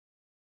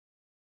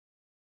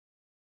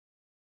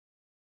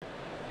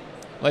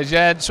Ladies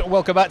and gents,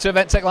 welcome back to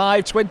Event Tech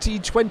Live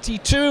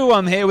 2022.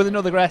 I'm here with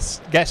another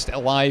guest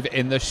live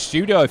in the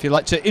studio. If you'd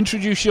like to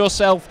introduce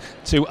yourself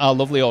to our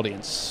lovely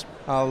audience.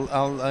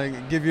 I'll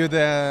give you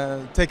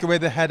take away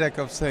the headache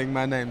of saying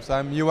my name. So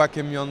I'm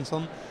Joakim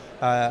Jonsson.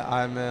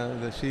 I'm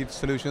the Chief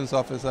Solutions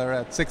Officer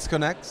at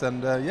 6Connex,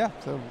 and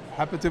so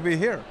happy to be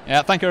here.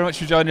 Yeah, thank you very much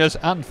for joining us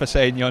and for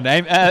saying your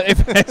name.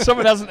 If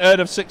someone hasn't heard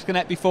of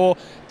 6Connex before,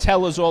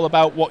 tell us all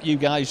about what you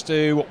guys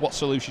do, what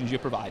solutions you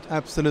provide.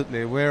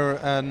 Absolutely. We're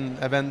an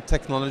event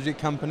technology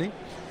company.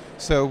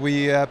 So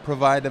we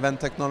provide event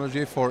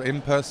technology for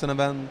in-person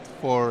events,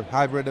 for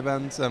hybrid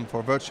events, and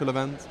for virtual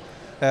events.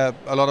 A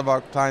lot of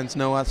our clients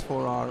know us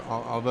for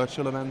our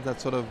virtual events.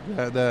 That's sort of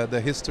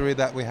the history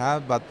that we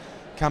have, but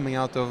coming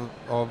out of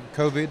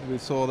COVID, we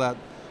saw that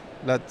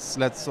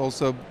let's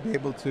also be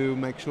able to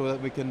make sure that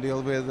we can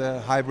deal with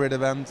hybrid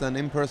events and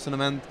in-person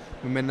events.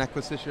 We made an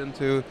acquisition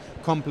to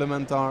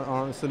complement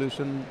our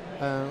solution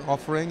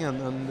offering,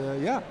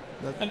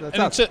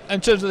 that's us.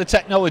 In terms of the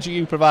technology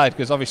you provide,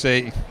 because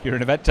obviously you're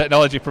an event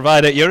technology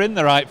provider, you're in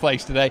the right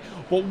place today.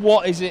 But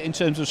what is it in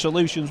terms of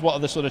solutions? What are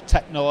the sort of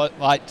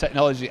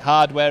technology?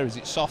 Hardware? Is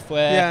it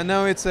software? Yeah,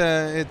 no, it's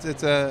a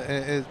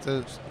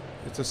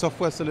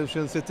software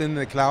solution sitting in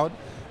the cloud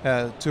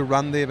to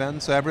run the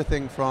event. So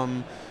everything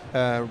from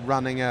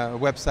running a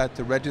website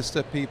to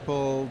register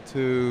people,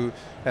 to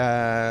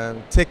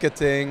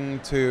ticketing,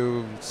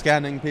 to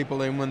scanning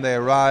people in when they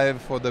arrive,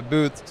 for the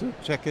booth to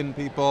check in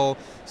people,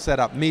 set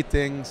up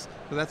meetings.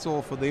 So that's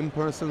all for the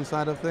in-person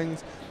side of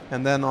things.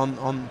 And then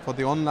for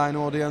the online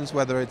audience,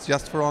 whether it's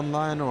just for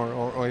online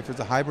or if it's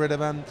a hybrid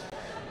event,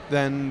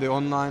 then the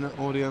online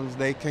audience,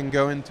 they can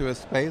go into a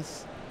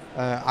space.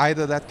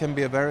 Either that can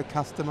be a very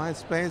customized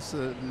space,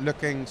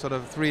 looking sort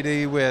of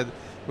 3D with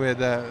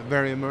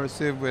very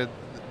immersive,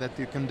 that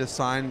you can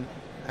design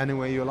any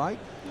way you like.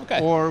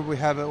 Okay. Or we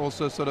have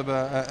also sort of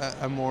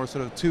a more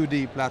sort of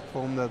 2D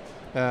platform that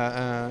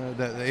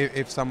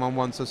if someone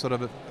wants a sort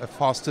of a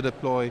faster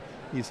deploy,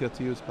 easier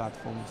to use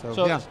platform.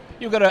 So yeah,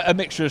 you've got a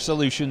mixture of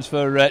solutions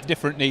for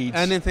different needs.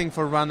 Anything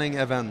for running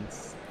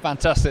events.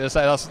 Fantastic.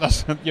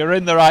 That's you're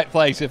in the right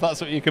place if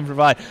that's what you can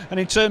provide. And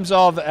in terms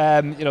of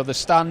the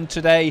stand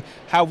today,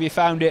 how have you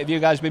found it? Have you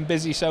guys been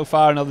busy so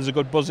far? I know there's a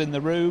good buzz in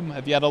the room.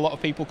 Have you had a lot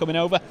of people coming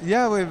over?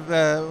 Yeah,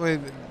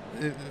 we've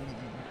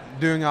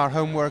doing our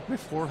homework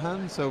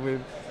beforehand. So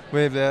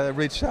we've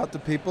reached out to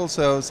people.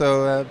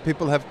 So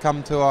people have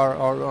come to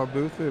our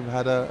booth. We've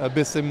had a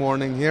busy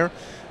morning here.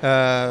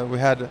 We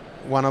had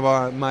one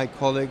of my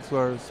colleagues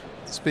was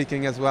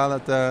speaking as well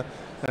at the.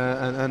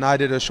 And I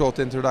did a short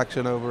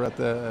introduction over at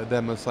the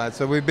demo site.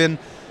 So we've been.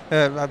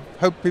 I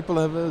hope people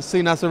have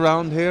seen us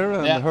around here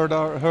and heard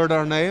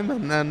our name,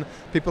 and then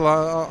people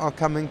are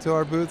coming to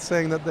our booth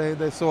saying that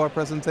they saw our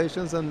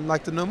presentations and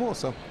like to know more.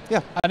 So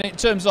yeah. And in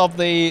terms of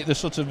the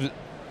sort of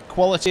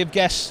quality of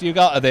guests you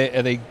got,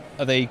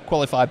 are they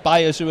qualified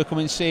buyers who are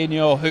coming seeing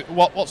you, or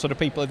what sort of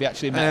people have you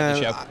actually met at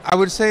the show? I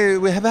would say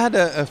we have had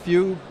a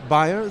few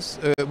buyers.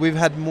 We've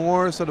had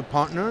more sort of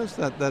partners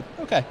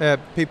that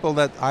people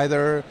that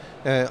either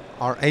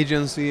are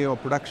agency or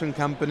production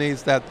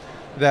companies that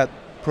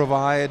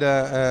provide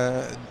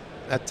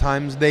at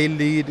times they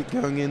lead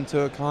going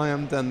into a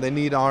client and they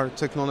need our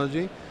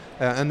technology,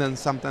 and then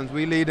sometimes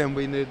we lead and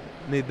we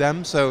need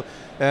them. So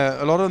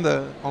a lot on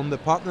the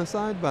partner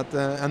side, but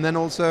and then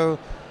also.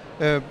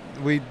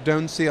 We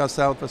don't see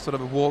ourselves as sort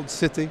of a walled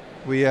city.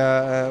 We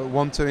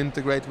want to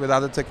integrate with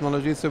other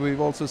technologies, so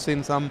we've also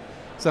seen some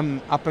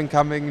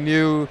up-and-coming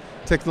new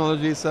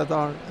technologies that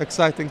are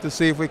exciting to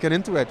see if we can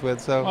integrate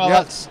with. So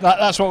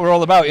that's what we're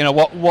all about.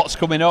 What's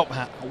coming up,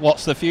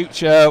 what's the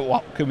future,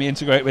 what can we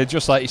integrate with,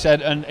 just like you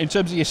said. And in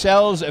terms of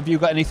yourselves, have you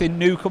got anything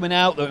new coming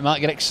out that we might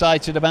get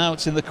excited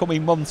about in the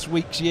coming months,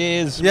 weeks,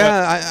 years?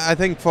 Yeah, I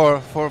think for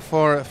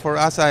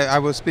us, I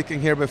was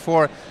speaking here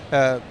before.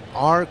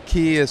 Our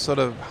key is sort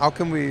of how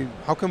can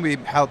we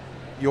help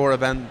your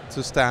event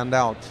to stand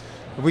out.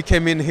 We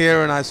came in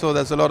here and I saw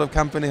there's a lot of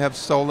companies have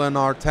stolen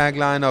our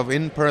tagline of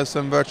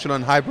in-person, virtual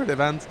and hybrid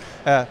events.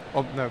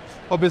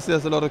 Obviously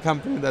there's a lot of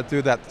companies that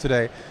do that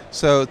today.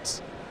 So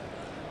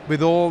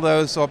with all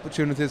those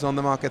opportunities on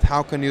the market,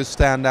 how can you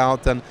stand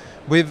out? And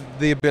with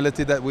the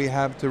ability that we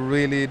have to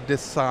really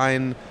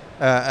design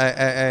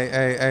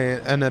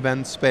an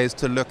event space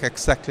to look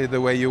exactly the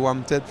way you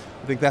want it,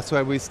 I think that's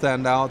where we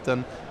stand out,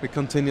 and we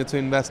continue to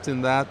invest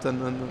in that.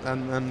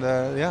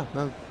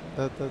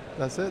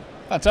 That's it.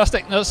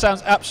 Fantastic. That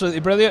sounds absolutely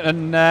brilliant.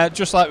 And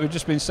just like we've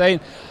just been saying,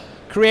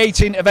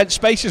 creating event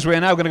spaces, we're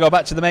now going to go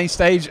back to the main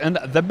stage and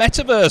the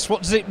metaverse.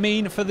 What does it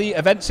mean for the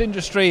events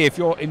industry? If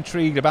you're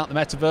intrigued about the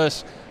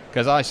metaverse,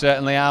 because I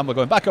certainly am, we're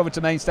going back over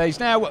to main stage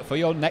now for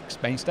your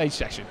next main stage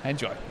session.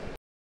 Enjoy.